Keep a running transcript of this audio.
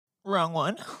Wrong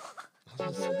one. All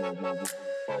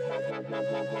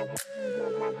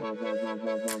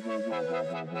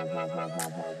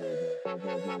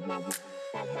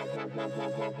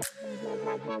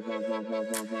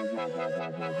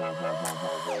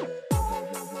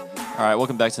right,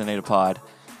 welcome back to the Native Pod.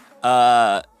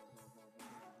 Daniel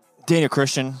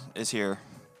Christian is here,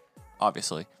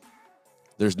 obviously.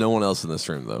 There's no one else in this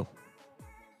room, though.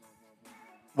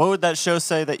 What would that show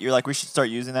say that you're like, we should start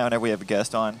using that whenever we have a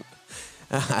guest on?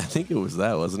 I think it was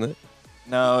that, wasn't it?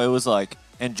 No, it was like,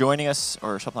 and joining us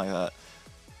or something like that.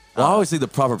 Well, I always think the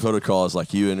proper protocol is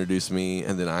like you introduce me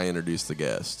and then I introduce the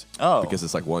guest. Oh. Because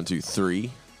it's like 1, 2,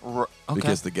 3. Okay.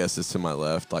 Because the guest is to my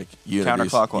left. Like you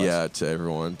introduce to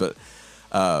everyone. But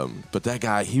that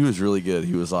guy, he was really good.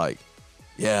 He was like,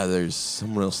 yeah, there's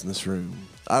someone else in this room.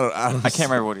 I can't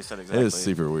remember what he said exactly. It was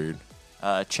super weird.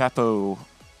 Chapo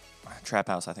Trap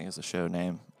House, I think is the show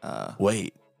name.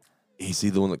 Wait, is he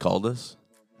the one that called us?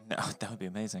 No, that would be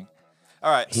amazing.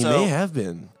 All right, he may have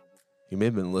been. He may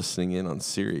have been listening in on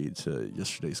Siri to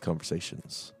yesterday's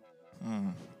conversations.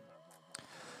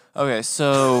 Okay,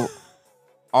 so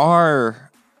I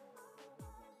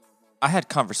had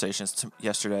conversations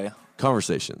yesterday.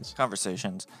 Conversations.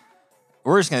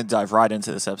 We're just going to dive right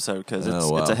into this episode because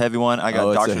it's a heavy one. I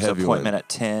got a doctor's appointment at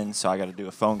 10, so I got to do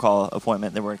a phone call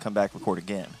appointment. Then we're going to come back record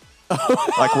again.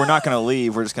 Like, we're not going to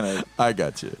leave. We're just going to... I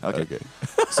got you. Okay.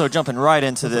 So jumping right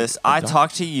into this, I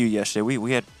talked to you yesterday.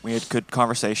 We had good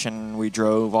conversation. We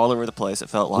drove all over the place, it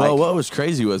felt like. Well, what was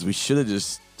crazy was we should have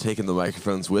just taken the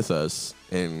microphones with us,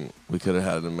 and we could have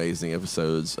had amazing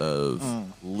episodes of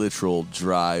literal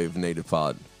drive Native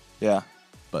Pod. Yeah.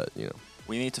 But, you know.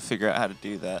 We need to figure out how to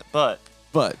do that. But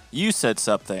you said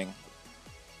something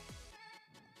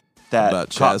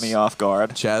that caught me off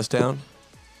guard. Chaztown?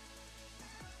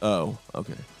 Oh,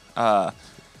 okay.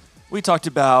 We talked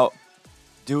about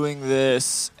doing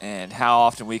this and how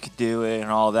often we could do it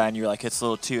and all that, and you're like, it's a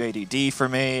little too ADD for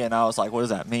me, and I was like, what does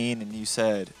that mean? And you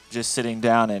said just sitting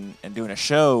down and doing a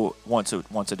show once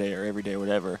a day or every day or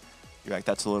whatever. You're like,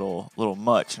 that's a little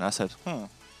much. And I said, I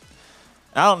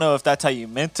don't know if that's how you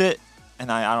meant it,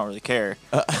 and I don't really care.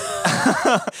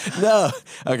 No.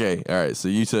 Okay, all right. So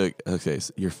so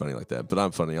you're funny like that, but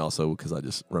I'm funny also because I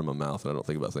just run my mouth and I don't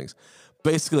think about things.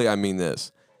 Basically, I mean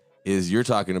this. Is you're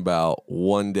talking about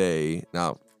one day.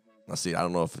 Now, let's see. I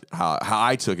don't know how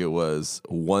I took it was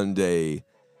one day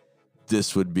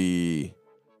this would be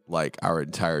like our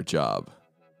entire job.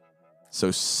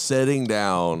 So sitting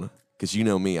down, because you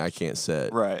know me, I can't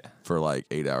sit for like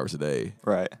 8 hours a day.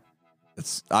 Right.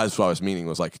 That's what I was meaning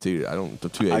was like, dude, I'm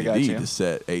too ADD to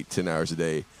sit 8-10 hours a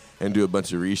day and do a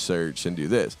bunch of research and do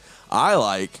this. I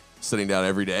like sitting down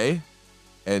every day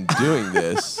and doing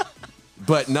this.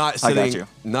 But not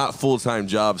full-time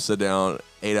job, sit down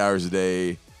 8 hours a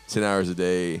day, 10 hours a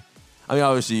day. I mean,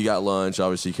 obviously you got lunch.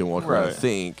 Obviously you can walk around and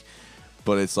think.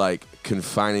 But it's like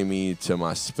confining me to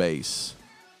my space.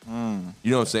 You know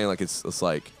what I'm saying? Like it's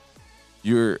like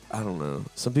I don't know.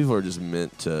 Some people are just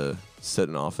meant to sit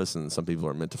in office and some people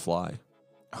are meant to fly.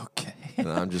 Okay.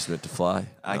 And I'm just meant to fly.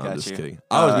 I'm just kidding.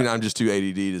 I'm just too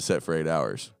ADD to sit for 8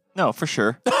 hours. No, for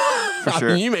sure. For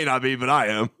sure. I mean, you may not be, but I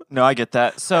am. No, I get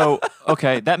that. So,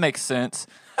 okay, that makes sense.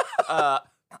 I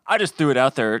just threw it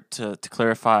out there to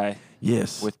clarify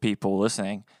with people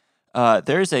listening.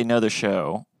 There's another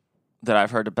show that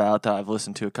I've heard about that I've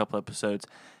listened to a couple episodes.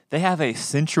 They have a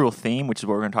central theme, which is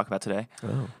what we're going to talk about today.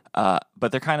 Oh.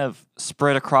 But they're kind of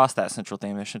spread across that central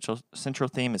theme. The central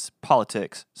theme is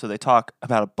politics. So they talk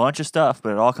about a bunch of stuff,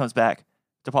 but it all comes back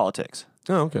to politics.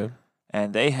 Oh, okay.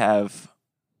 And they have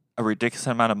a ridiculous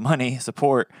amount of money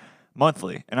support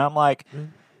monthly, and I'm like,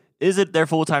 is it their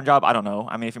full-time job? I don't know.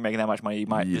 I mean, if you're making that much money, you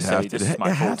might just say this is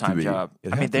my full-time job.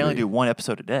 I mean, they only do one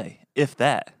episode a day, if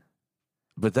that.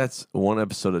 But that's one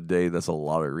episode a day. That's a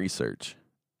lot of research.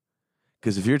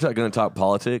 Because if you're going to talk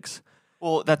politics,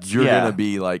 well, you're going to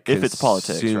be like if it's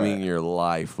politics, consuming your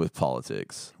life with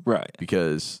politics, right?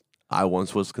 Because I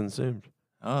once was consumed.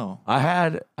 Oh, I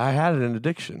had an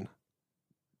addiction.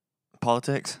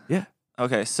 Politics? Yeah.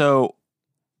 Okay, so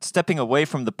stepping away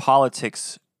from the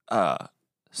politics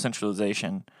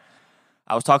centralization,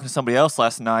 I was talking to somebody else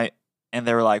last night, and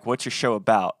they were like, "What's your show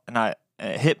about?" And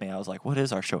it hit me. I was like, "What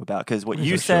is our show about?" Because what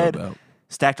you said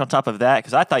stacked on top of that,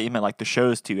 because I thought you meant like the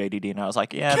show's too ADD, and I was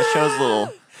like, "Yeah, the show's a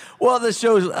little." Well, the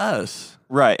show's us,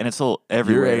 right? And it's a little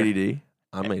everywhere. You're ADD.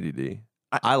 I'm ADD.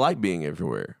 I like being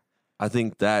everywhere. I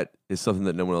think that is something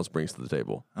that no one else brings to the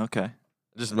table. Okay,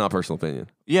 just my personal opinion.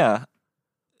 Yeah.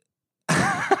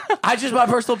 I just my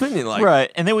personal opinion, like right.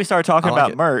 And then we started talking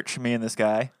about merch, me and this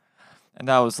guy, and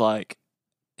I was like,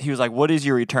 he was like, "What is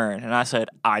your return?" And I said,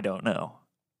 "I don't know."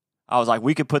 I was like,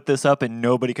 we could put this up and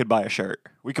nobody could buy a shirt.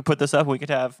 We could put this up and we could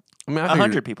have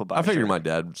 100 people buy a shirt. I figured my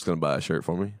dad was going to buy a shirt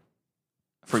for me.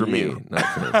 For me, not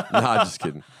for him. Nah, just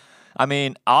kidding. I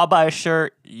mean, I'll buy a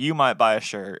shirt. You might buy a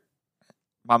shirt.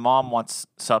 My mom wants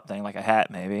something, like a hat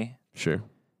maybe. Sure.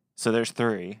 So there's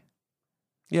 3.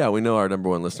 Yeah, we know our number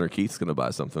 1 listener, Keith's going to buy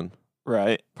something.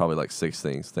 Right. Probably like 6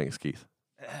 things. Thanks, Keith.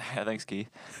 Thanks, Keith.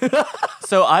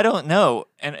 So I don't know,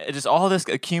 and it just all this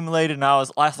accumulated. And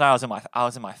last night I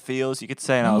was in my feels, you could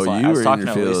say, and I was talking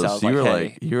to Lisa. I was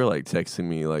hey. You were like texting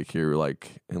me like you're like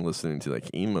and listening to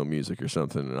like emo music or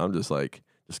something, and I'm just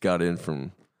got in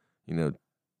from,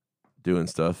 doing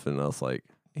stuff, and I was like,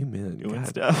 amen. Doing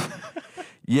stuff.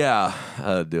 Yeah,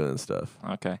 doing stuff.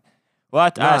 Okay. Well,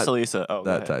 I asked Lisa. Oh,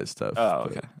 that type of stuff. Oh,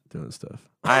 okay. Doing stuff.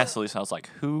 I asked Lisa. I was like,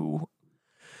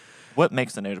 what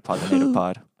makes the Native Pod the Native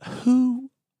Pod? Who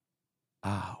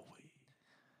are we?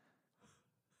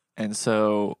 And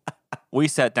so we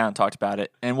sat down and talked about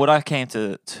it. And what I came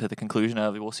to the conclusion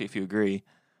of, we'll see if you agree,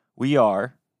 we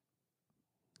are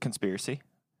conspiracy.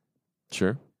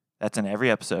 Sure. That's in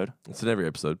every episode. It's in every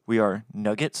episode. We are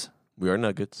nuggets. We are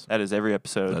nuggets. That is every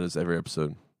episode. That is every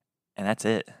episode. And that's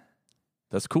it.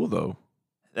 That's cool, though.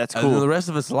 That's cool. And the rest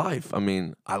of it's life. I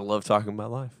mean, I love talking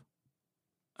about life.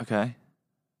 Okay.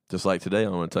 Just like today,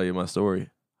 I'm going to tell you my story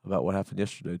about what happened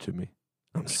yesterday to me.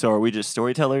 So are we just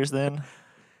storytellers then?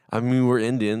 I mean, we're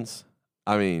Indians.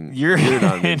 I mean, you're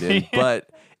not Indian, but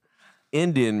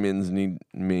Indian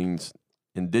means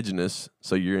indigenous.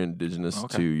 So you're indigenous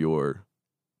to your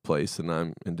place, and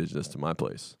I'm indigenous to my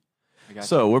place.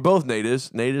 So we're both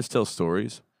natives. Natives tell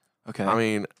stories. Okay. I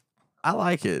mean, I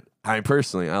like it.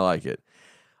 Personally, I like it.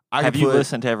 Have you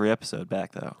listened to every episode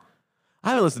back, though? I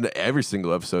haven't listened to every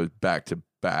single episode back to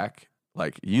back.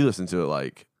 Like, you listen to it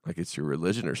like it's your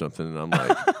religion or something, and I'm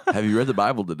like, have you read the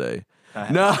Bible today?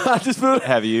 No, I just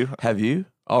have you? Have you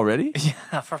already?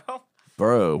 Yeah,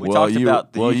 bro.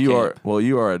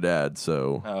 You are a dad,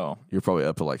 so you're probably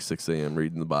up at like 6 a.m.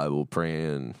 reading the Bible,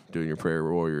 praying, doing your prayer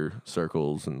warrior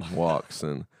circles and walks,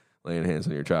 and laying hands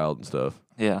on your child and stuff.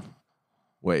 Yeah.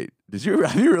 Wait, have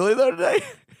you really though today?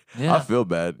 Yeah. I feel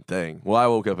bad. Dang. Well, I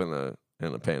woke up in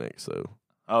a panic. So.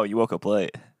 Oh, you woke up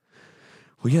late.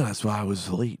 Well, yeah, that's why I was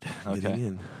late getting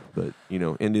in. But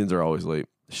Indians are always late.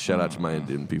 Shout out to my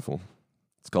Indian people.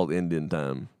 It's called Indian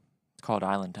time. It's called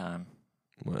island time.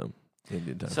 Well,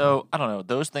 Indian time. So I don't know.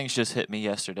 Those things just hit me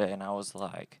yesterday, and I was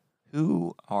like,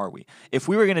 "Who are we?" If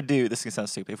we were gonna do this, can sound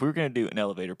stupid. If we were gonna do an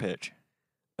elevator pitch,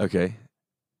 okay,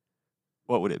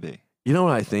 what would it be? You know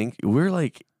what I think? We're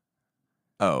like,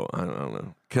 I don't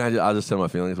know. I'll just tell my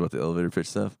feelings about the elevator pitch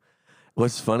stuff.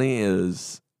 What's funny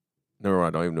is, no,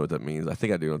 I don't even know what that means. I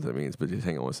think I do know what that means, but just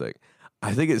hang on one sec.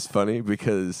 I think it's funny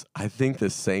because I think the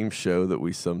same show that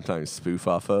we sometimes spoof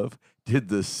off of did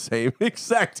the same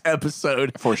exact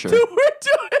episode. For sure. That we're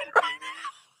doing right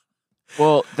now.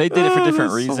 Well, they did it for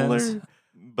different reasons.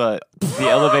 But the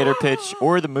elevator pitch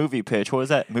or the movie pitch, what was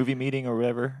that? Movie meeting or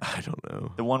whatever? I don't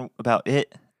know. The one about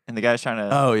it. And the guy's trying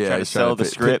to sell the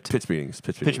script. Pitch meetings.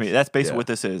 Pitch meetings. That's basically what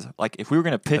this is. Like, if we were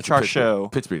going to pitch our show.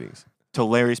 Pitch meetings. To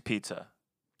Larry's Pizza.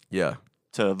 Yeah.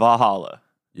 To Valhalla.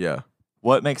 Yeah.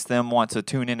 What makes them want to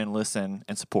tune in and listen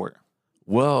and support?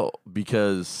 Well,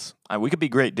 because. We could be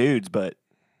great dudes, but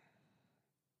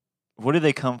what do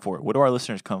they come for? What do our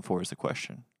listeners come for is the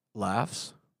question.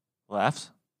 Laughs.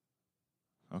 Laughs?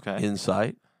 Okay.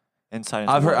 Insight. Insight.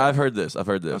 I've heard this.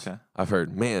 Okay. I've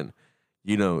heard, man.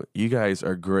 You guys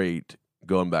are great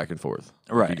going back and forth.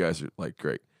 Right. You guys are,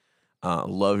 great.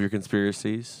 Love your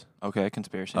conspiracies. Okay,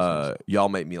 conspiracies. Y'all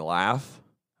make me laugh.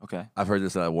 Okay. I've heard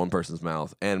this out of one person's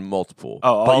mouth and multiple.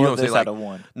 Oh, all of this out of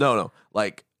one. No.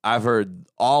 I've heard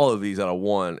all of these out of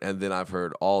one, and then I've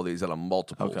heard all these out of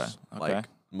multiples. Okay.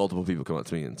 Multiple people come up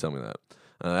to me and tell me that.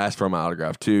 Asked for my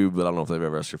autograph, too, but I don't know if they've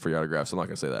ever asked you for your autograph, so I'm not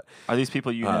going to say that. Are these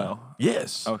people you know?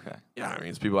 Yes. Okay. Yeah, I mean,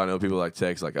 it's people I know. People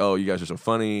text, oh, you guys are so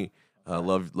funny.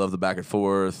 Love the back and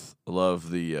forth.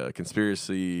 Love the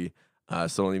conspiracy.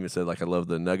 Someone even said I love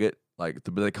the nugget.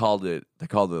 They called it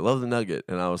love the nugget,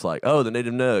 and I was like, oh, the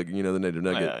native nug, the native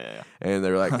nugget. Yeah. And they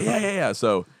were like, yeah.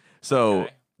 So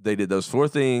they did those 4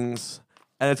 things,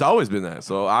 and it's always been that.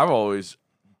 So I've always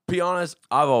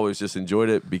just enjoyed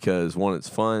it because 1, it's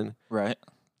fun. Right.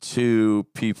 2,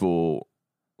 people,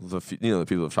 the people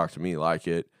who have talked to me like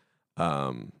it,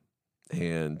 and.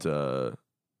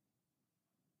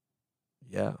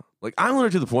 Yeah. I'm literally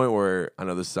to the point where, I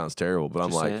know this sounds terrible, but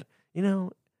I'm like,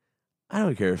 I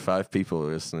don't care if 5 people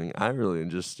are listening. I really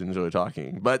just enjoy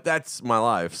talking. But that's my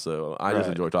life, so I just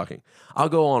enjoy talking. I'll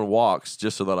go on walks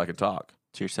just so that I can talk.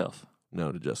 To yourself?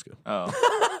 No, to Jessica. Oh.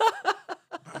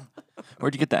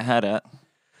 Where'd you get that hat at?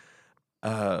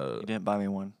 You didn't buy me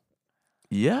one.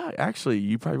 Yeah, actually,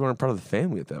 you probably weren't part of the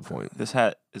family at that point. This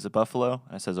hat is a buffalo,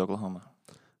 and it says Oklahoma.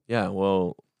 Yeah,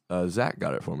 well, Zach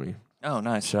got it for me. Oh,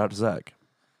 nice. Shout out to Zach.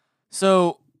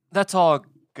 So that's all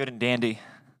good and dandy.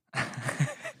 I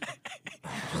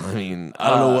mean, I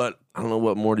don't know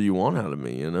what more do you want out of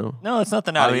me, you know? No, it's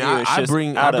nothing out of you. I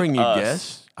bring you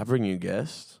guests. I bring you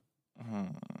guests.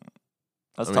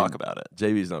 Let's talk about it.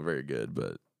 JB's not very good,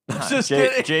 but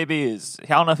JB is. I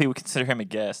don't know if he would consider him a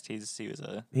guest.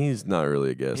 He's not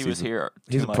really a guest. He was here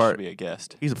too much to be a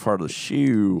guest. He's a part of the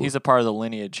shoe. He's a part of the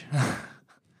lineage.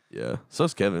 Yeah.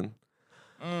 So's Kevin.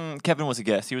 Kevin was a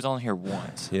guest. He was only here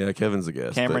once. Yeah, Kevin's a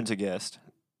guest. Cameron's a guest.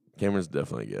 Cameron's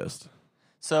definitely a guest.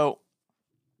 So,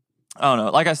 I don't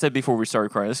know. Like I said before we started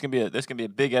recording, this is gonna be a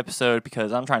big episode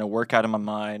because I'm trying to work out in my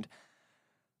mind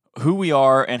who we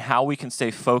are and how we can stay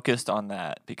focused on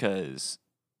that. Because,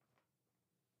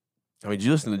 I mean, did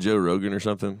you listen to Joe Rogan or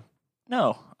something?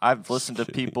 No, I've listened to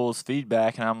people's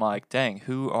feedback, and I'm like, dang,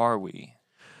 who are we?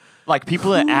 Like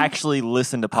people that actually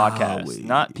listen to podcasts,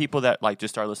 not people that like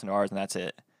just start listening to ours and that's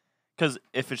it. Because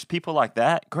if it's people like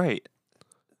that, great.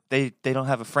 They don't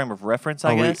have a frame of reference,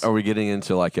 I guess. Are we getting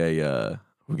into like a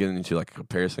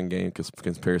comparison game? Because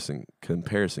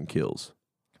comparison kills.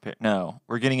 No,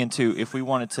 we're getting into if we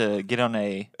wanted to get on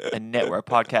a network,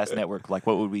 a podcast network, like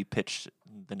what would we pitch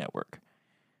the network?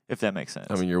 If that makes sense.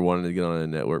 I mean, you're wanting to get on a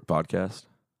network podcast?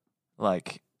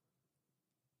 Like,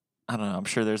 I don't know. I'm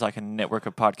sure there's like a network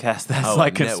of podcasts that's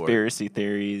like conspiracy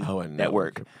theories. Oh, a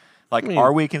network. Like,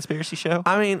 are we a conspiracy show?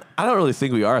 I mean, I don't really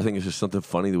think we are. I think it's just something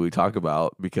funny that we talk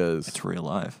about because it's real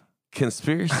life.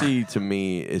 Conspiracy to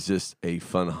me is just a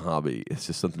fun hobby. It's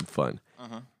just something fun.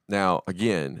 Now,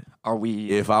 again, are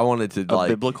we? If I wanted to like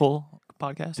biblical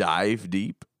podcast, dive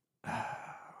deep. I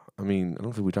mean, I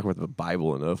don't think we talk about the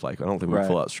Bible enough. Like, I don't think we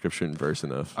pull out scripture and verse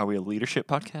enough. Are we a leadership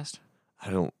podcast? I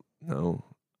don't know.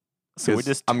 So we're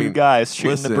just two guys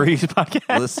shooting the breeze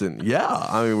podcast. Listen, yeah.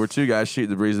 I mean, we're two guys shooting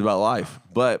the breeze about life.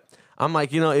 But I'm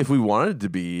like, if we wanted to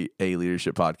be a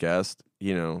leadership podcast,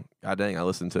 god dang, I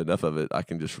listened to enough of it. I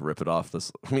can just rip it off.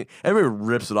 Everybody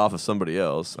rips it off of somebody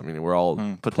else. I mean, we're all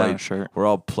we're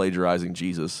all plagiarizing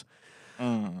Jesus.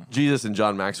 Jesus and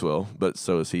John Maxwell, but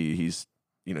so is he. He's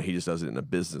he just does it in a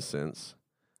business sense.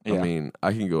 Yeah. I mean,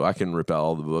 I can rip out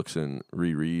all the books and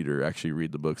reread or actually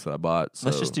read the books that I bought. So.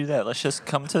 Let's just do that. Let's just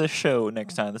come to the show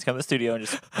next time. Let's come to the studio and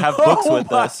just have books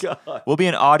with us. God. We'll be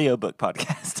an audiobook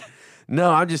podcast. No,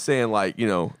 I'm just saying, like,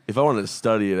 if I wanted to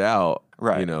study it out,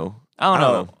 right? I don't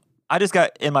know. I just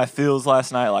got in my feels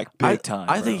last night, like big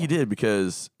time. I think you did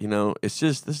because it's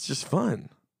just fun.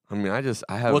 I mean, I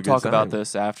have. We'll talk about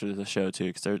this after the show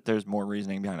too, because there's more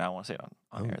reasoning behind it. I want to say it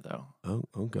on air though.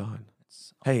 Oh God.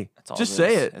 Hey, just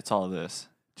say it. It's all of this.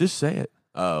 Just say it.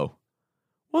 Oh.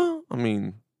 Well, I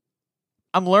mean.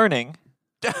 I'm learning.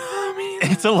 I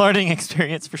mean. It's a learning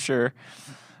experience for sure.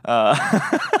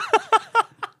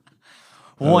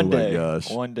 One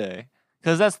day.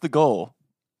 Because that's the goal,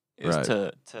 is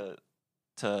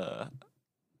to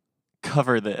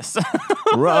cover this.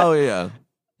 Oh, yeah.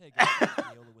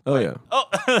 Oh, yeah. Oh,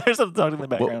 there's something talking in the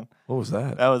background. What was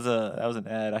that? That was an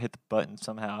ad. I hit the button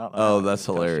somehow. I don't know. Oh, that's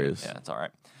hilarious. Yeah, it's all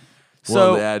right.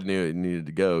 Well, the ad knew it needed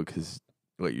to go because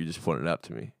you just pointed out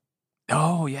to me.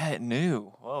 Oh, yeah, it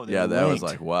knew. Whoa, yeah, that was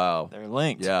like, wow. They're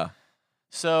linked. Yeah.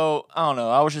 So, I don't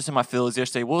know. I was just in my feels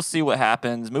yesterday. We'll see what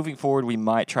happens. Moving forward, we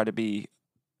might try to be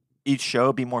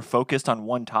more focused on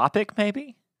one topic,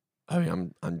 maybe? I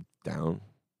mean, I'm down.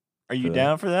 Are you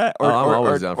down for that? Or, I'm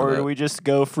always down for that. Or do we just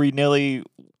go free-nilly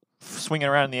swinging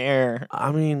around in the air?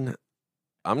 I mean,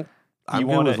 I'm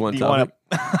good with one topic.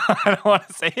 I don't want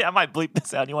to say it. I might bleep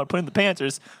this out. You want to put in the pants or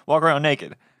just walk around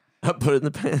naked? Put it in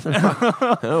the pants.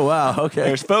 Oh, wow. Okay.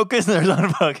 There's focus and there's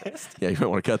unfocused. Yeah, you might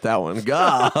want to cut that one.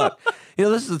 God.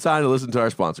 This is the time to listen to our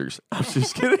sponsors. I'm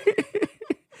just kidding.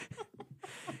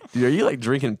 Dude, are you like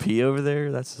drinking pee over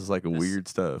there? That's just like weird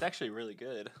stuff. It's actually really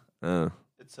good.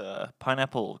 It's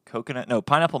pineapple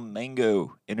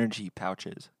mango energy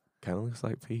pouches. Kind of looks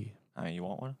like pee. I mean, you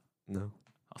want one? No.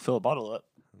 I'll fill a bottle up.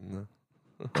 No.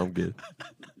 I'm good.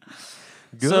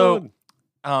 Good. So,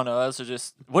 I don't know. Those are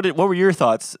just what were your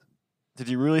thoughts? Did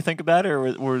you really think about it,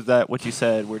 or was that what you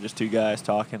said? We're just two guys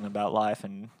talking about life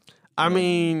and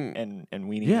weenies.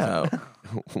 Yeah,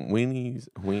 weenies,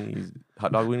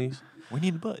 hot dog weenies. We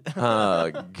need the butt.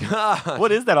 God.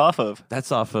 What is that off of?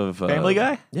 That's off of Family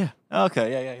Guy. Yeah.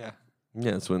 Okay. Yeah.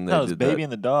 Yeah, that's when they did that. Baby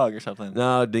and the Dog or something.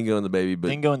 No, Dingo and the Baby. But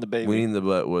Dingo and the Baby. Weenie and the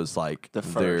Butt was like the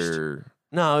first.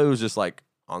 No, it was just like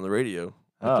on the radio,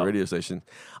 at the radio station.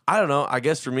 I don't know. I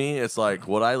guess for me, it's like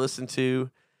what I listen to.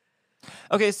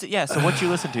 Okay, so what you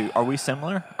listen to, are we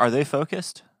similar? Are they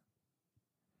focused?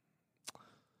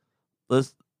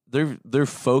 they're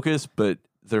focused, but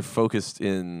they're focused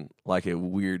in like a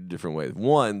weird, different way.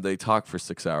 One, they talk for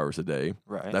 6 hours a day.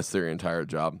 Right. That's their entire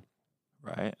job.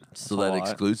 Right. So that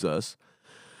excludes us.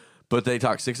 But they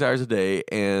talk 6 hours a day,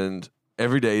 and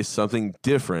every day is something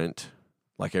different.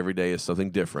 Like every day is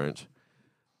something different.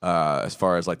 As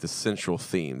far as like the central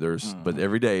theme, but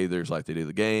every day there's like they do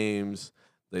the games,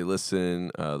 they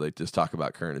listen, they just talk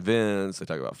about current events, they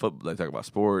talk about football, they talk about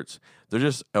sports. They're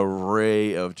just an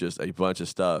array of just a bunch of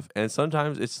stuff, and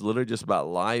sometimes it's literally just about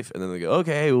life. And then they go,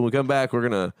 okay, when we come back, we're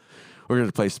gonna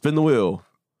play spin the wheel.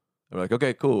 They're like,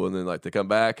 okay, cool. And then like they come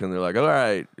back and they're like, all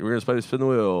right, we're gonna play spin the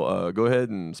wheel. Go ahead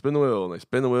and spin the wheel. And they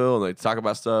spin the wheel and they talk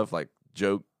about stuff like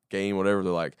joke, game, whatever.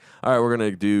 They're like, all right, we're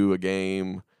gonna do a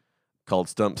game called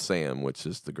Stump Sam, which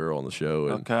is the girl on the show.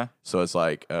 And okay. So it's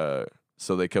like,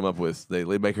 so they come up with they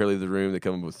make her leave the room. They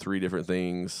come up with 3 different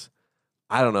things.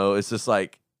 I don't know. It's just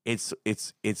like it's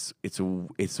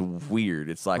weird.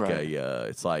 It's like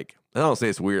it's like I don't say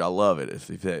it's weird. I love it. If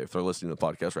they're listening to the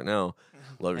podcast right now,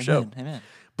 love your show. Amen.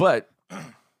 But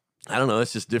I don't know.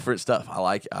 It's just different stuff. I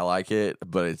like it,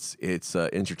 but it's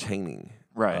entertaining.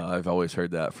 Right. I've always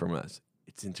heard that from us.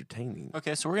 It's entertaining.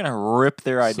 Okay, so we're gonna rip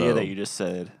their idea that you just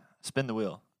said. Spin the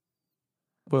wheel.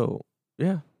 Well,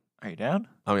 yeah. Are you down?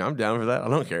 I mean, I'm down for that. I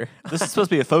don't care. This is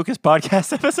supposed to be a focused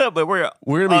podcast episode, but we're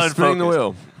gonna be spinning the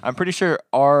wheel. I'm pretty sure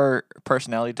our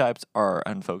personality types are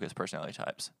unfocused personality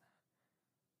types.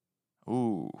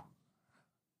 Ooh.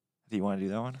 Do you want to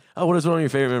do that one? Oh, what is one of your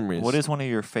favorite memories? What is one of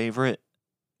your favorite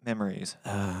memories?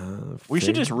 We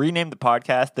should just rename the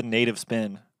podcast The Native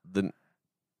Spin. The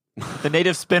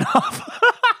Native Spin-Off.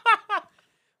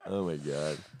 Oh, my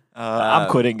God. I'm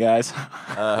quitting, guys.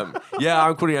 Yeah,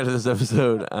 I'm quitting after this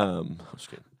episode. I'm just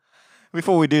kidding.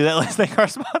 Before we do that, let's thank our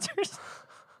sponsors.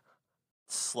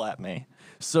 Slap me.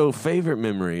 So, favorite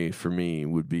memory for me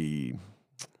would be...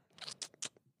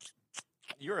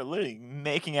 You are literally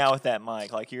making out with that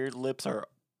mic. Like, your lips are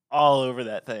all over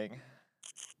that thing.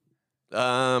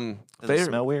 Does it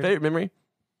smell weird? Favorite memory?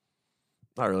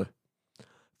 Not really.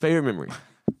 Favorite memory.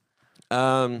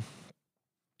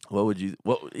 What would you?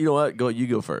 What you know? What you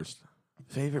go first.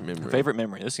 Favorite memory. Favorite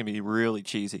memory. This is gonna be really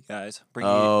cheesy, guys.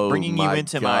 Bringing you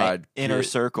into my inner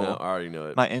circle. No, I already know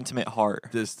it. My intimate heart.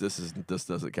 This doesn't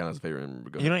count as a favorite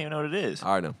memory. You don't even know what it is.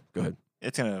 I know. Go ahead.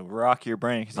 It's gonna rock your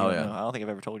brain because I yeah. I don't think I've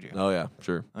ever told you. Oh yeah,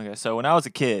 sure. Okay, so when I was a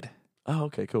kid. Oh,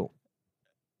 okay, cool.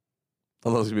 I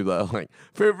love to be like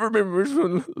favorite memories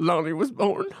when Lonnie was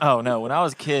born. Oh no, when I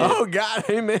was a kid. Oh God,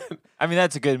 amen. I mean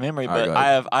that's a good memory, but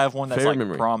right, I have one that's favorite like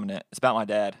memory. prominent. It's about my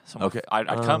dad. So okay, I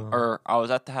was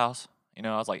at the house. You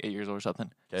know, I was like 8 years old or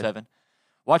something, 7,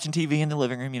 watching TV in the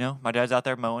living room. You know, my dad's out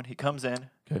there mowing. He comes in.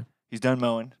 Okay, he's done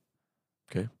mowing.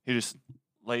 Okay, he just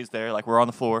lays there like we're on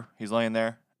the floor. He's laying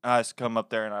there. I just come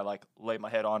up there and I like lay my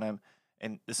head on him.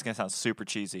 And this is gonna sound super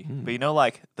cheesy, but you know,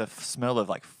 like the smell of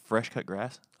like fresh cut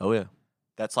grass. Oh yeah.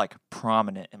 That's like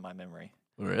prominent in my memory.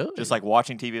 Really? Just like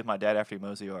watching TV with my dad after he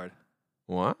mows the yard.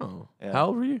 Wow. Yeah. How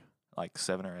old were you? Like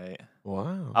 7 or 8.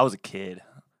 Wow. I was a kid.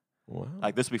 Wow.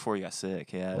 Like this before you got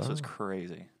sick. Yeah, this was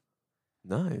crazy.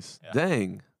 Nice. Yeah.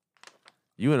 Dang.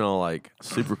 You and all like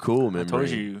super cool memory. I told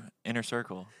you, inner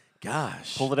circle.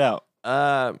 Gosh. Pull it out.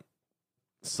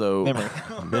 So memory.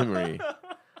 Memory.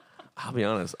 I'll be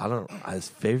honest. I don't. His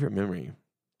favorite memory.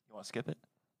 You want to skip it?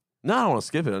 No, I don't want to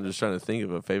skip it. I'm just trying to think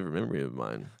of a favorite memory of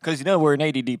mine. Because, you know, we're an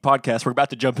ADD podcast. We're about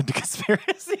to jump into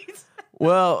conspiracies.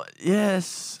 Well,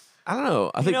 yes. I don't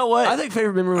know. You know what? I think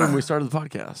favorite memory when we started the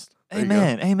podcast.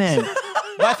 Amen. Amen.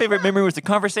 My favorite memory was the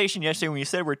conversation yesterday when you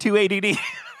said we're too ADD.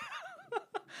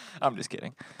 I'm just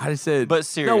kidding. I just said. But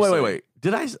seriously. No, wait.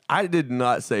 I did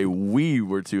not say we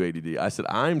were too ADD. I said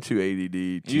I'm too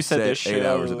ADD to set 8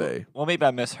 hours a day. Well, maybe I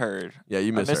misheard. Yeah,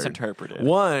 you misheard. I misinterpreted.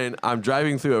 One, I'm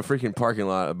driving through a freaking parking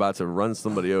lot about to run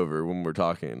somebody over when we're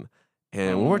talking.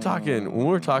 And when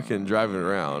we're talking driving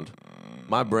around,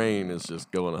 my brain is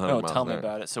just going 100 miles an hour. Tell me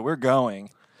about it. So we're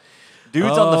going.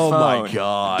 Dude's on the phone. Oh, my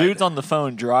God. Dude's on the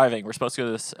phone driving. We're supposed to go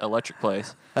to this electric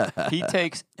place. He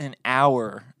takes an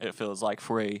hour, it feels like,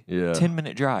 for a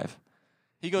 10-minute drive.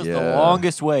 He goes the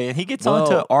longest way, and he gets on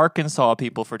to Arkansas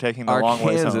people for taking the long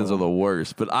way home. Arkansans are the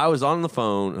worst. But I was on the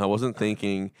phone, and I wasn't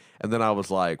thinking, and then I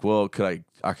was like, well,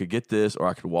 I could get this, or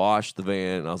I could wash the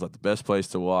van, and I was like, the best place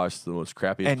to wash, the most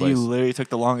crappiest place. And you literally took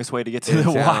the longest way to get to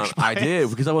the wash place. I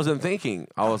did, because I wasn't thinking.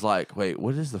 I was like, wait,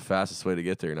 what is the fastest way to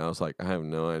get there? And I was like, I have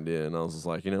no idea. And I was just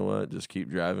like, you know what? Just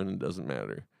keep driving. It doesn't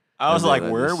matter. I was like,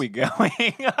 where are we going?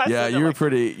 Yeah, you were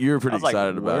pretty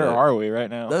excited about it. Where are we right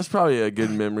now? That's probably a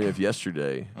good memory of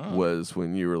yesterday was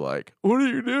when you were like, what are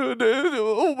you doing, Dad?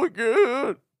 Oh, my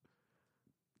God.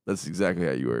 That's exactly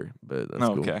how you were, but that's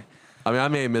cool. Okay. I mean, I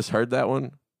may have misheard that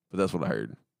one, but that's what I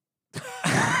heard.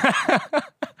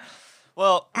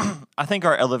 Well, I think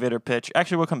our elevator pitch.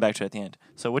 Actually, we'll come back to it at the end.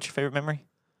 So, what's your favorite memory?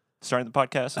 Starting the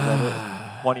podcast. Is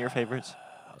that it? One of your favorites?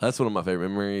 That's one of my favorite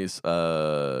memories.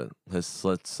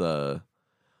 Let's.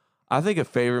 I think a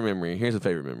favorite memory. Here's a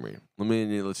favorite memory.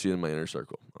 Let's you in my inner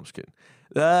circle. I'm just kidding.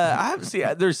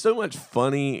 There's so much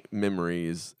funny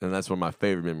memories, and that's one of my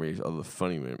favorite memories of the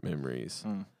funny memories.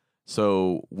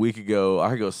 So I could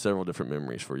go several different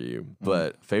memories for you,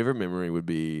 but favorite memory would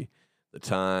be the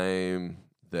time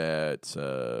that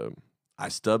I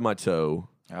stubbed my toe.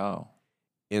 Oh.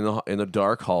 In the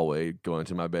dark hallway going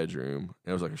to my bedroom.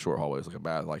 It was like a short hallway. It's like a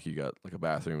bath, like you got like a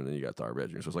bathroom, and then you got our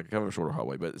bedroom. So it's like kind of a shorter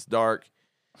hallway, but it's dark.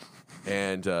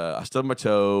 And I stubbed my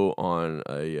toe on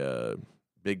a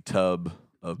big tub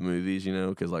of movies,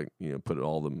 because put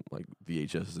all the like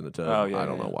VHSs in the tub. Oh, yeah, I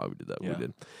don't know why we did that, but we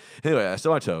did. Anyway, I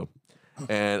stubbed my toe,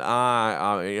 and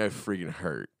I freaking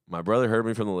hurt. My brother heard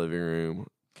me from the living room.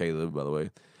 Caleb, by the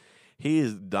way, he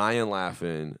is dying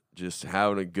laughing, just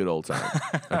having a good old time.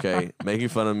 Okay, making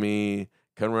fun of me,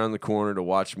 coming around the corner to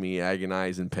watch me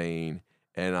agonize in pain.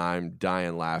 And I'm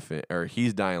dying laughing, or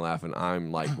he's dying laughing.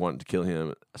 I'm like wanting to kill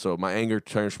him. So my anger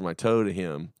turns from my toe to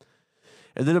him.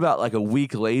 And then about like a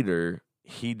week later,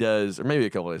 he does, or maybe a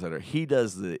couple days later, he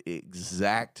does the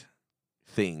exact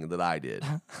thing that I did.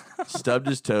 Stubbed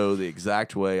his toe the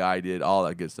exact way I did, all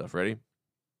that good stuff. Ready?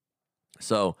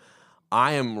 So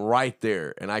I am right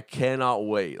there, and I cannot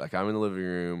wait. Like I'm in the living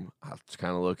room. I just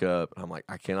kind of look up, and I'm like,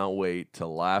 I cannot wait to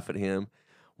laugh at him.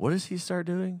 What does he start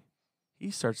doing? He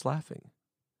starts laughing.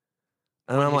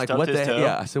 And I'm like, what the heck?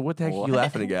 Yeah, I said, what the heck are you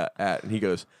laughing at? And he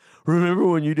goes, remember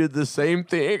when you did the same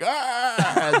thing?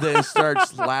 Ah! And then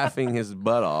starts laughing his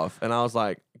butt off. And I was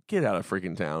like, get out of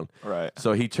freaking town. Right.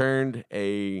 So he turned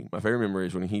my favorite memory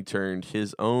is when he turned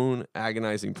his own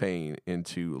agonizing pain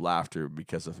into laughter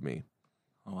because of me.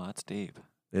 Oh, that's deep.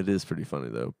 It is pretty funny,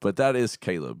 though. But that is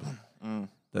Caleb.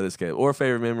 That is Caleb. Or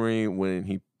favorite memory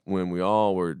when we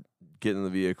all were getting in the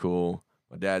vehicle,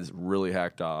 my dad's really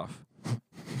hacked off.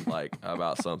 Like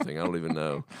about something. I don't even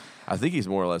know. I think he's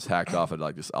more or less hacked off at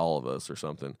like just all of us or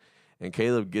something. And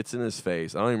Caleb gets in his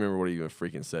face. I don't even remember what he even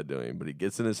freaking said to him, but he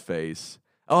gets in his face.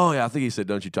 Oh, yeah, I think he said,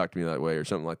 don't you talk to me that way or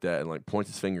something like that, and like points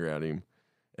his finger at him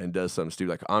and does something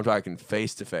stupid. Like I'm talking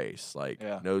face to face, like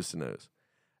nose to nose.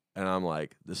 And I'm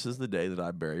like, this is the day that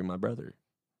I bury my brother.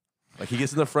 Like he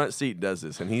gets in the front seat and does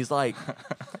this, and he's like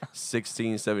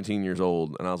 16, 17 years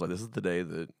old. And I was like, this is the day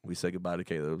that we say goodbye to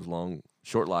Caleb. It was a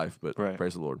short life, but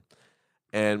praise the Lord.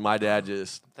 And my dad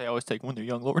just... They always take when they're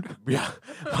young, Lord. Yeah.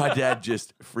 My dad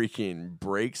just freaking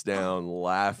breaks down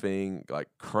laughing, like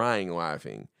crying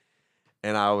laughing.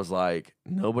 And I was like,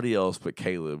 nobody else but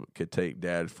Caleb could take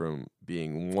Dad from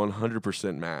being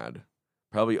 100% mad,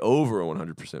 probably over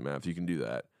 100% mad if you can do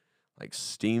that. Like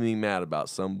steaming mad about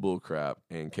some bull crap,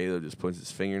 and Caleb just puts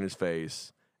his finger in his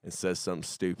face and says something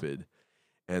stupid,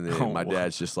 and then my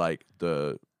dad's just like,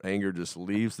 the anger just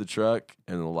leaves the truck,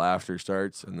 and the laughter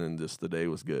starts, and then just the day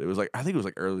was good. It was like, I think it was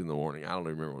like early in the morning. I don't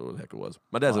even remember what the heck it was.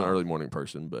 My dad's an early morning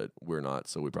person, but we're not,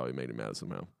 so we probably made him mad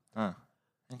somehow. Huh.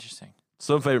 Interesting.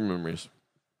 Some favorite memories.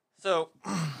 So,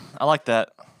 I like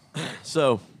that.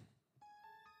 So,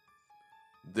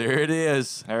 there it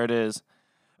is. There it is.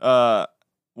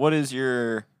 What is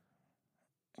your...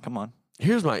 Come on.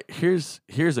 Here's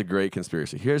a great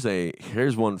conspiracy.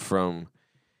 Here's one from...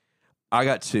 I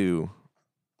got two.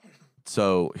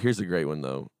 So, here's a great one,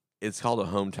 though. It's called a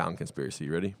hometown conspiracy.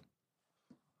 You ready?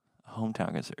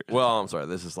 Hometown conspiracy. Well, I'm sorry.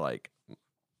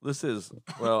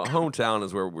 Hometown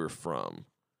is where we're from.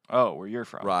 Oh, where you're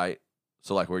from. Right.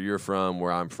 So, like, where you're from,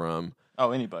 where I'm from.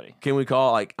 Oh, anybody. Can we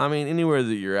call, anywhere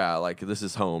that you're at, like, this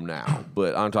is home now.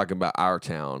 But I'm talking about our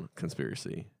town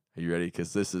conspiracy. Are you ready?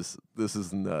 Because this is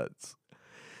nuts.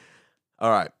 All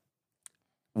right.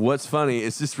 What's funny,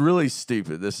 it's just really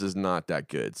stupid. This is not that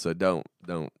good. So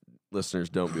listeners,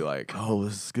 don't be like, oh,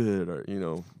 this is good, or,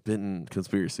 Benton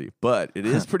conspiracy. But it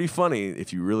is pretty funny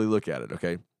if you really look at it,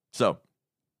 okay? So,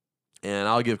 and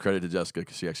I'll give credit to Jessica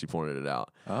because she actually pointed it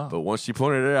out. Oh. But once she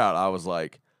pointed it out, I was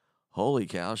like, holy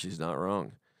cow, she's not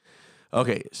wrong.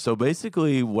 Okay, so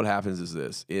basically what happens is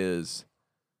this,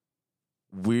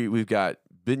 we've got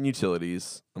Benton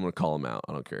Utilities. I'm going to call them out.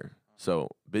 I don't care. So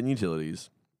Benton Utilities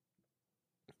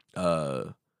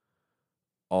are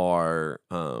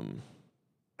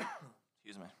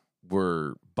excuse me.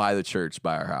 We're by the church,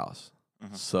 by our house.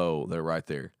 Mm-hmm. So they're right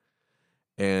there.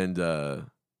 And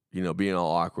being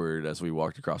all awkward as we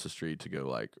walked across the street to go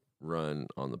like run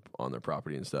on their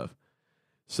property and stuff.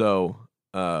 So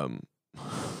what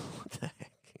the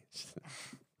heck?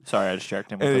 Sorry, I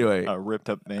distracted him with Anyway. a ripped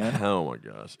up man. Oh my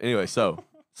gosh. Anyway, so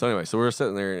we're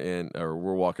sitting there and or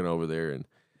we're walking over there and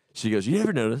she goes, "You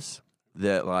ever notice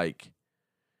that like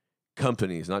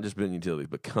companies, not just building utilities,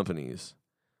 but companies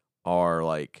are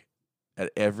like at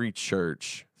every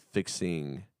church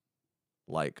fixing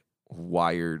like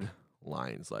wired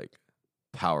lines, like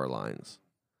power lines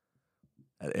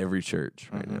at every church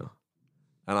right now."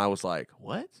 And I was like,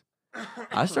 "What?"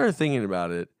 I started thinking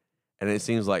about it, and it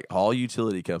seems like all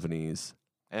utility companies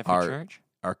Church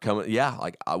are coming. Yeah,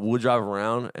 like we'll drive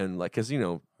around and like, cause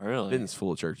really, Benton's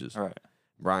full of churches. Right.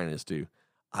 Brian is too.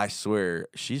 I swear,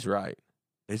 she's right.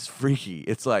 It's freaky.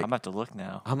 It's like I'm about to look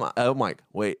now. I'm like,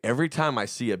 wait. Every time I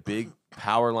see a big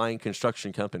power line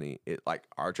construction company, it like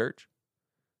our church,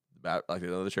 about like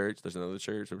another church. There's another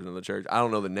church. There's another church. I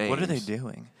don't know the names. What are they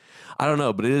doing? I don't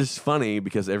know, but it is funny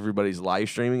because everybody's live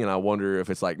streaming, and I wonder if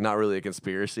it's like not really a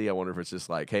conspiracy. I wonder if it's just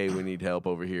like, hey, we need help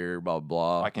over here, blah blah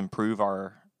blah. Like improve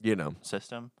our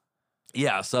system.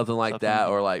 Yeah, something like that,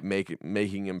 or like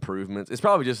making improvements. It's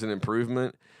probably just an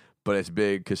improvement, but it's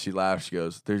big because she laughs. She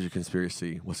goes, "There's your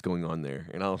conspiracy. What's going on there?"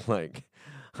 And I was like,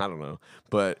 I don't know,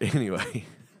 but anyway,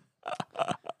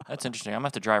 that's interesting. I'm gonna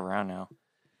have to drive around now.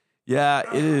 Yeah,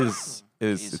 it is.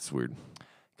 It's weird.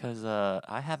 Because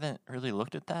I haven't really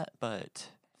looked at that, but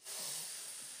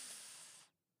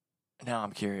now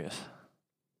I'm curious.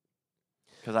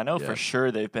 Because I know for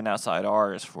sure they've been outside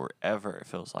ours forever, it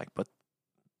feels like. But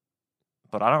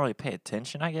I don't really pay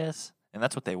attention, I guess. And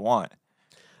that's what they want.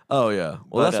 Oh, yeah.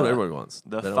 Well, that's what everybody wants.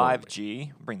 The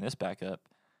 5G, bring this back up.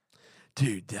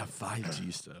 Dude, that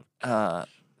 5G stuff. I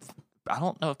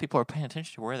don't know if people are paying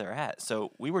attention to where they're at.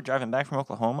 So we were driving back from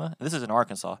Oklahoma. This is in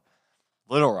Arkansas.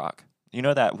 Little Rock. You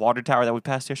know that water tower that we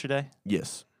passed yesterday?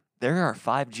 Yes. There are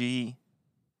 5G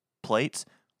plates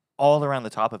all around the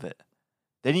top of it.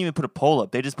 They didn't even put a pole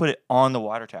up. They just put it on the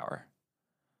water tower.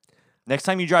 Next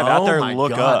time you drive out there,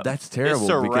 look up. That's terrible. It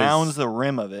surrounds the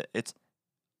rim of it. It's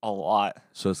a lot.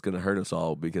 So it's going to hurt us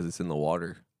all because it's in the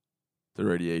water. The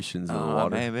radiation's in the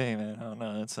water. Maybe, man. I don't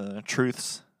know. It's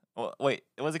truths. Well, wait,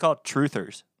 what's it called?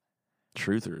 Truthers.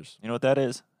 Truthers. You know what that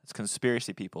is? It's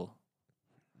conspiracy people.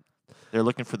 They're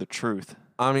looking for the truth.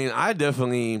 I mean, I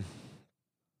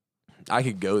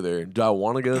could go there. Do I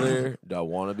want to go there? Do I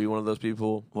want to be one of those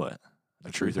people? What? The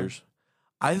truthers?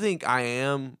 I think I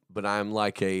am, but I'm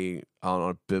like on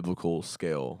a biblical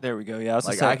scale. There we go. Yeah,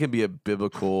 I can be a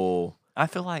biblical. I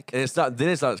feel like, and it's not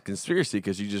a conspiracy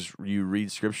because you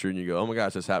read scripture and you go, oh my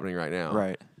gosh, that's happening right now.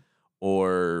 Right.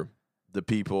 Or the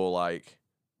people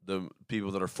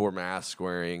that are for mask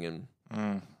wearing and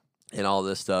all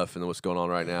this stuff and what's going on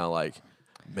right now, like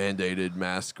mandated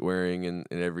mask wearing in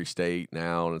every state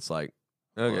now, and it's like,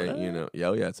 okay,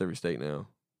 it's every state now.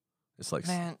 It's like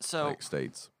like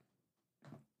states,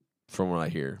 from what I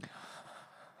hear.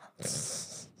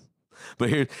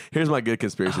 But here's my good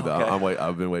conspiracy though.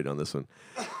 I've been waiting on this one.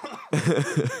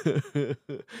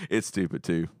 It's stupid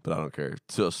too, but I don't care.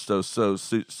 So two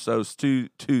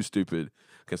stupid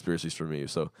conspiracies for me.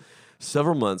 So,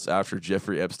 several months after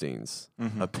Jeffrey Epstein's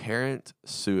apparent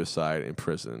suicide in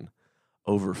prison,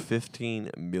 over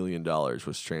 $15 million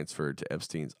was transferred to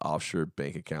Epstein's offshore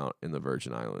bank account in the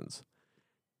Virgin Islands.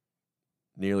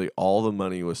 Nearly all the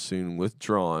money was soon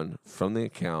withdrawn from the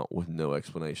account with no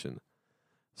explanation.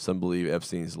 Some believe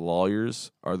Epstein's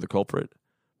lawyers are the culprit,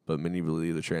 but many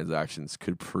believe the transactions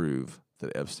could prove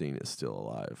that Epstein is still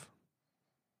alive.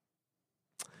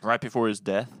 Right before his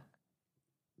death?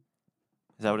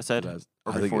 Is that what it said?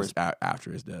 I think it's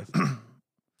after his death.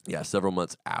 Yeah, several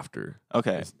months after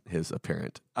his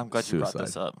apparent I'm glad suicide. You brought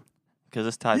this up, because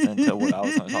this ties into what I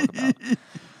was going to talk about.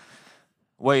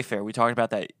 Wayfair, we talked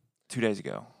about that 2 days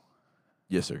ago.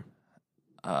 Yes, sir.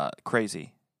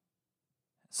 Crazy.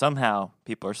 Somehow,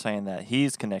 people are saying that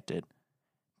he's connected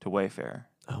to Wayfair.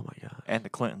 Oh, my God. And the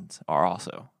Clintons are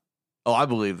also. Oh, I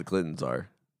believe the Clintons are.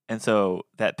 And so,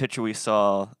 that picture we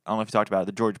saw, I don't know if you talked about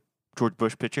it, the George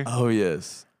Bush picture. Oh,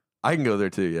 yes. I can go there,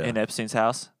 too, yeah. In Epstein's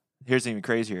house. Here's even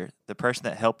crazier. The person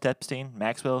that helped Epstein,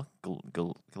 Maxwell,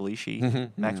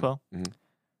 Galishi, Maxwell. Mm-hmm.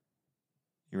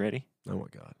 You ready? Oh, my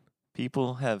God.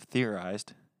 People have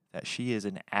theorized that she is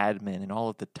an admin in all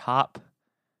of the top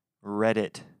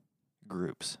Reddit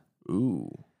groups.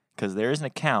 Ooh. Because there is an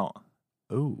account.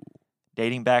 Ooh.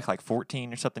 Dating back like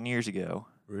 14 or something years ago.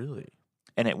 Really?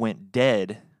 And it went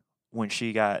dead when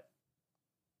she got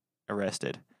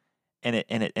arrested. And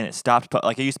it stopped.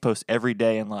 Like, it used to post every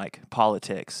day in like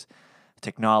politics,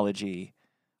 technology,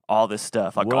 all this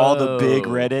stuff. Like all the big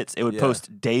Reddits, it would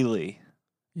post daily.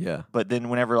 Yeah. But then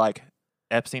whenever like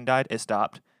Epstein died, it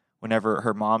stopped. Whenever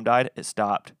her mom died, it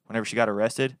stopped. Whenever she got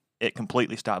arrested, it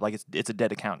completely stopped. Like it's a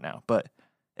dead account now. But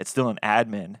it's still an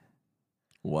admin.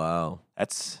 Wow.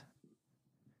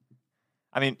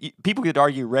 People could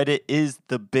argue Reddit is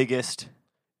the biggest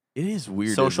It is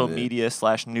weird social media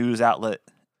 / news outlet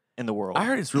in the world. I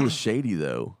heard it's real shady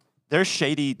though. There's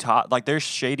shady there's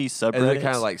shady subreddits. And they're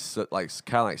kind of like Snapchat. Like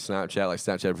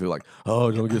Snapchat, people are like,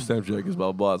 oh, don't get Snapchat because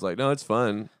blah, blah, blah. It's like, no, it's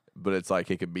fun. But it's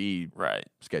like, it could be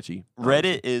sketchy.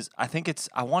 Reddit is,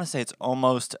 I want to say it's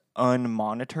almost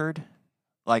unmonitored.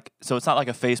 Like, so it's not like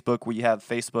a Facebook where you have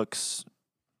Facebook's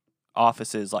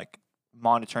offices like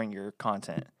monitoring your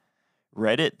content.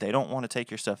 Reddit, they don't want to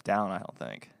take your stuff down, I don't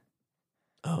think.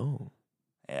 Oh.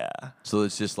 Yeah. So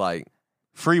it's just like,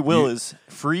 free will is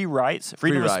free rights,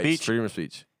 freedom of speech. Freedom of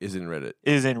speech is in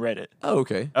Reddit. Oh,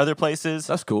 okay. Other places,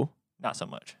 that's cool. Not so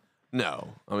much.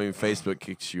 No, I mean Facebook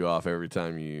kicks you off every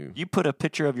time you put a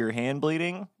picture of your hand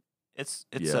bleeding. It's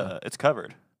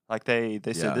covered. Like they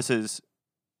said this is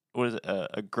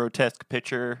a grotesque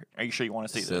picture. Are you sure you want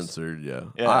to see censored? This?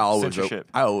 Yeah. I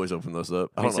always open those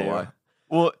up. I don't know why.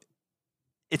 Well,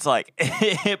 it's like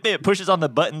it pushes on the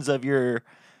buttons of your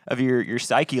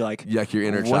psyche, like your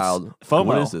inner child. FOMO.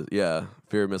 What is it? Yeah,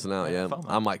 fear of missing out. Yeah, FOMO.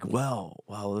 I'm like, wow,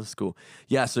 this is cool.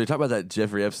 Yeah, so you talk about that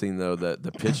Jeffrey Epstein though, the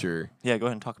picture. Yeah, go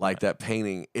ahead and talk about that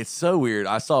painting. It's so weird.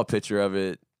 I saw a picture of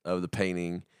the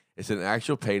painting. It's an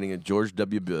actual painting of George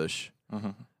W. Bush.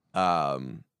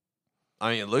 Mm-hmm.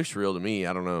 It looks real to me.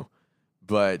 I don't know,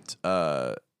 but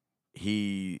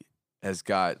he has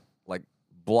got like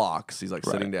blocks. He's like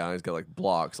sitting down. He's got like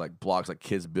blocks like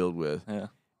kids build with. Yeah.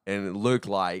 And it looked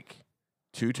like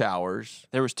 2 towers.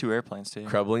 There was 2 airplanes too.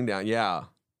 Crumbling down. Yeah.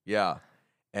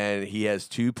 And he has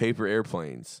 2 paper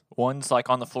airplanes. One's like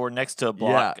on the floor next to a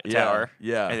block tower.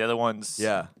 Yeah. And the other one's...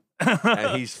 Yeah.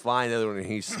 And he's flying the other one and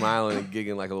he's smiling and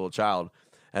giggling like a little child.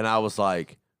 And I was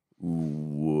like,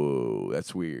 whoa,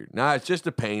 that's weird. Nah, it's just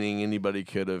a painting. Anybody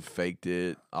could have faked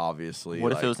it, obviously.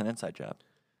 What if it was an inside job?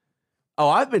 Oh,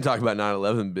 I've been talking about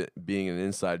 9/11 being an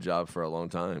inside job for a long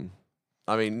time.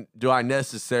 I mean, do I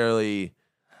necessarily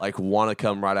like want to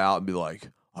come right out and be like,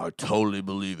 I totally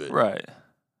believe it? Right.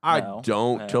 I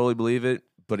don't totally believe it,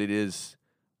 but it is.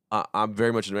 I'm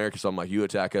very much an American, so I'm like, you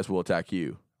attack us, we'll attack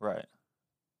you. Right.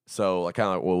 So, like, kind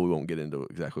of like, well, we won't get into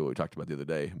exactly what we talked about the other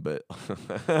day, but.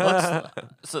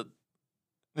 So,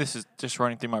 this is just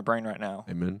running through my brain right now.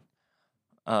 Amen.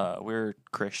 We're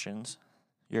Christians.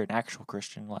 You're an actual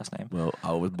Christian, last name. Well,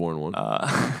 I was born one.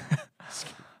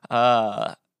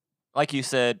 Like you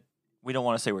said, we don't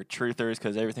want to say we're truthers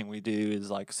because everything we do is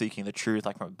like seeking the truth,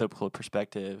 like from a biblical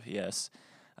perspective. Yes,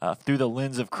 through the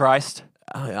lens of Christ.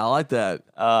 I like that.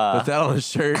 Put that on a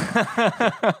shirt.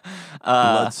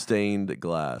 Blood-stained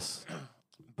glass.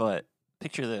 But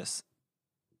picture this: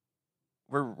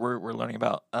 we're learning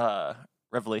about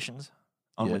Revelations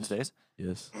on Wednesdays.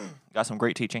 Yes, got some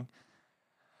great teaching.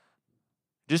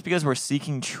 Just because we're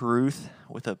seeking truth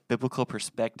with a biblical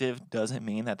perspective doesn't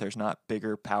mean that there's not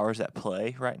bigger powers at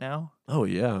play right now. Oh,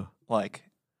 yeah. Like,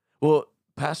 well,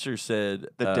 Pastor said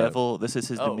the devil, this is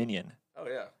his dominion. Oh,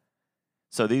 yeah.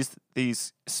 So these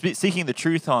seeking the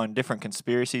truth on different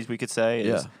conspiracies, we could say,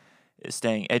 is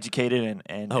staying educated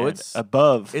and it's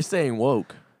above. It's staying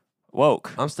woke.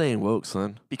 Woke. I'm staying woke,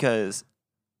 son. Because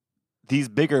these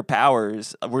bigger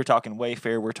powers, we're talking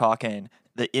Wayfair, we're talking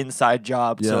the inside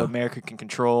job so America can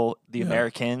control the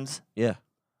Americans. Yeah.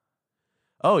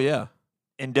 Oh, yeah.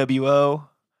 NWO.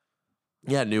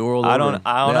 Yeah, New World Order. I don't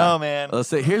yeah. know, man. Let's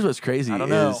say here's what's crazy. I don't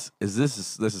know. Is this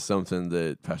is something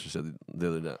that Pastor said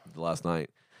the last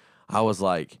night. I was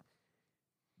like,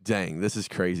 dang, this is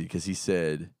crazy because he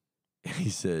said,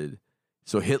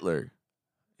 so Hitler,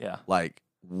 like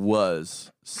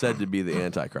was said to be the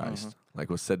Antichrist, like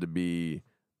was said to be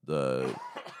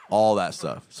all that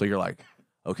stuff. So you're like,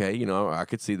 okay, you know, I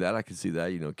could see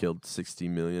that. You know, killed 60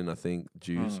 million, I think,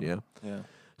 Jews. Yeah.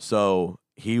 So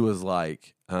he was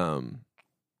like,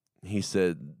 he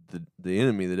said the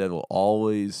enemy, the devil,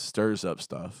 always stirs up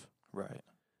stuff. Right.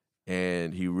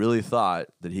 And he really thought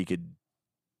that he could,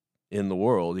 in the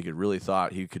world, he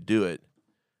could do it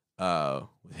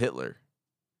with Hitler.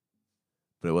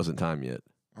 But it wasn't time yet.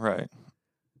 Right.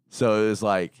 So it was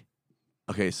like,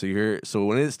 okay, so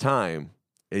when it's time,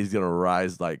 he's going to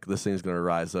rise, like this thing's going to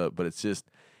rise up. But it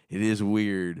is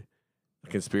weird, the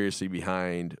conspiracy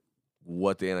behind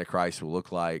what the Antichrist will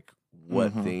look like,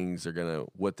 what things are gonna,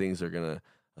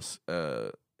 is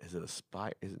it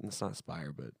aspire? It's not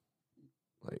aspire, but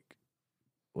like,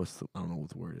 I don't know what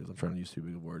the word is. I'm trying to use too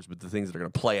big of words, but the things that are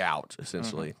gonna play out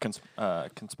essentially.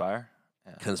 Conspire.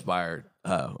 Yeah. Conspire.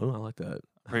 Oh, I like that.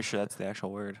 Pretty sure that's the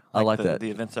actual word. I like that. The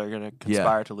events that are gonna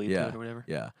conspire to lead to it or whatever.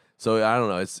 Yeah. So I don't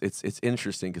know. It's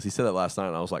interesting because he said that last night,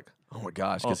 and I was like, oh my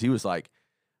gosh, because he was like,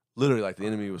 literally, like the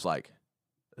enemy was like,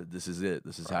 "This is it.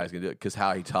 This is how he's gonna do it." Because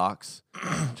how he talks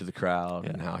to the crowd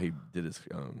and how he did his.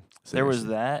 There was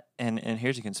that, and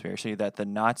here's a conspiracy that the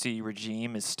Nazi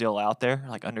regime is still out there,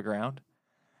 like underground.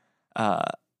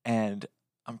 And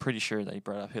I'm pretty sure that he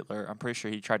brought up Hitler. I'm pretty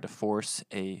sure he tried to force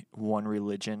a one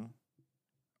religion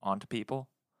onto people,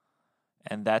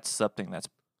 and that's something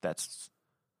that's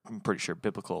I'm pretty sure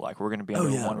biblical. Like we're going to be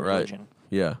under one religion.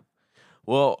 Yeah.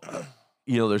 Well,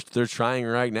 they're trying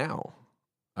right now.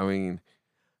 I mean,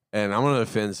 and I'm going to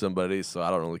offend somebody, so I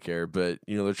don't really care. But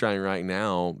they're trying right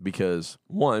now because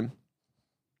one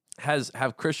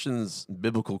have Christians,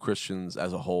 biblical Christians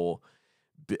as a whole,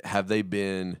 have they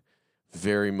been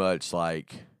very much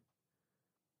like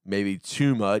maybe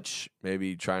too much,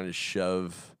 maybe trying to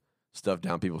shove stuff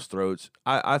down people's throats?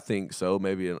 I think so,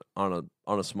 maybe on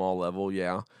a small level,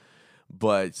 yeah.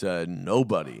 But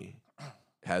nobody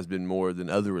has been more than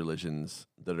other religions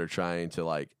that are trying to,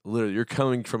 like, literally, you're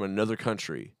coming from another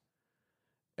country,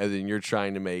 and then you're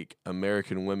trying to make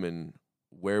American women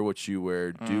wear what you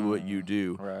wear, do what you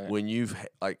do. Right. When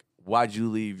why'd you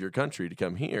leave your country to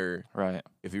come here? Right.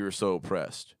 If you were so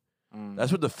oppressed.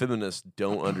 That's what the feminists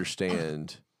don't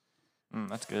understand.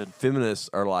 That's good. Feminists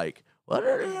are like,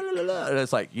 and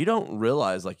it's like, you don't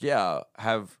realize, like, yeah,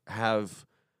 have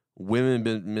women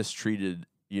been mistreated,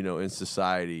 in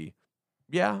society?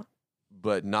 Yeah,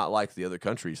 but not like the other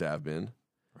countries have been.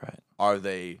 Right. Are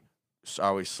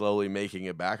we slowly making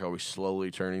it back? Are we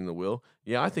slowly turning the wheel?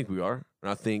 Yeah, I think we are.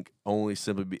 And I think only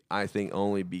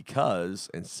because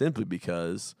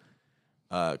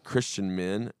Christian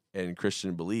men and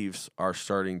Christian beliefs are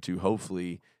starting to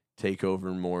hopefully take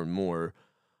over more and more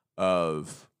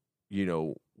of,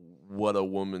 what a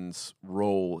woman's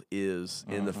role is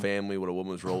in the family, what a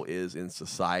woman's role is in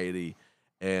society.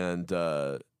 And,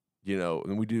 and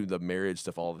we do the marriage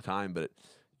stuff all the time, but,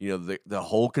 the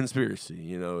whole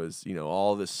conspiracy, is,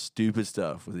 all this stupid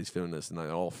stuff with these feminists and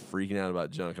they're all freaking out about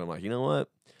junk. And I'm like, you know what?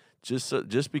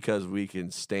 Just because we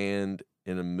can stand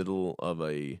in the middle of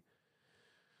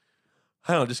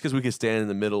just because we can stand in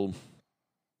the middle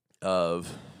of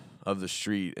the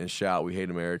street and shout, "We hate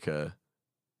America,"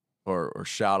 or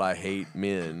shout, "I hate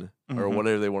men," or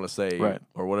whatever they want to say,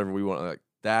 or whatever we want. Like,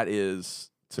 that is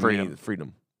to me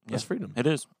freedom. That's freedom. It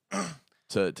is.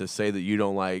 To say that you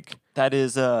don't like that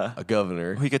is a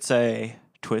governor. We could say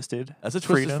twisted. That's a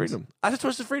twisted freedom. That's a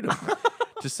twisted freedom.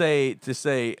 to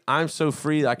say I'm so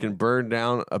free that I can burn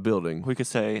down a building. We could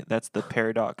say that's the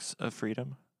paradox of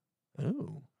freedom.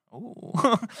 Oh.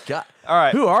 God. All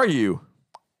right. Who are you?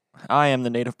 I am the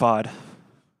native pod.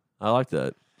 I like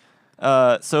that.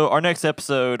 So our next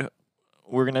episode,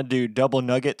 we're going to do double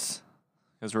nuggets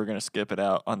because we're going to skip it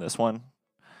out on this one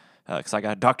because I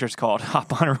got a doctor's call to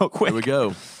hop on real quick. Here we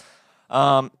go.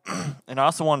 And I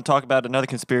also want to talk about another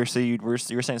conspiracy. You were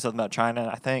saying something about China,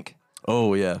 I think.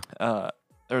 Oh, yeah.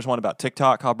 There's one about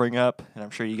TikTok I'll bring up, and I'm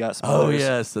sure you got some others. others.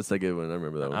 Yes, that's a good one. I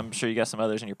remember that one. I'm sure you got some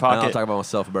others in your pocket. And I'll talk about my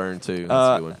self-burn, too.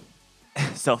 That's a good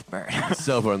one. Self-burn.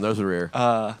 Self-burn, those are rare.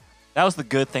 That was the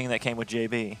good thing that came with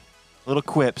JB. Little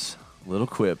quips. Little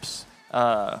quips.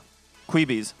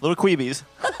 Queebies. Little queebies.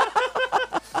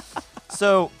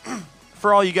 So,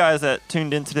 for all you guys that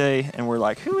tuned in today and were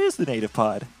like, who is the Native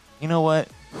Pod? You know what?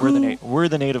 We're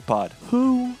the Native Pod.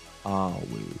 Who are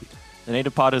we? The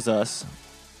Native Pod is us.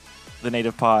 The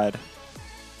Native Pod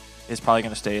is probably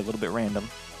going to stay a little bit random.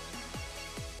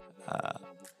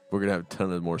 We're going to have a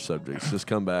ton of more subjects. Just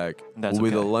come back. We'll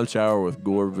be the lunch hour with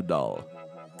Gore Vidal.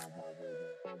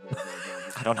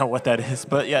 I don't know what that is.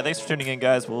 But yeah, thanks for tuning in,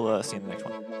 guys. We'll see you in the next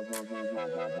one.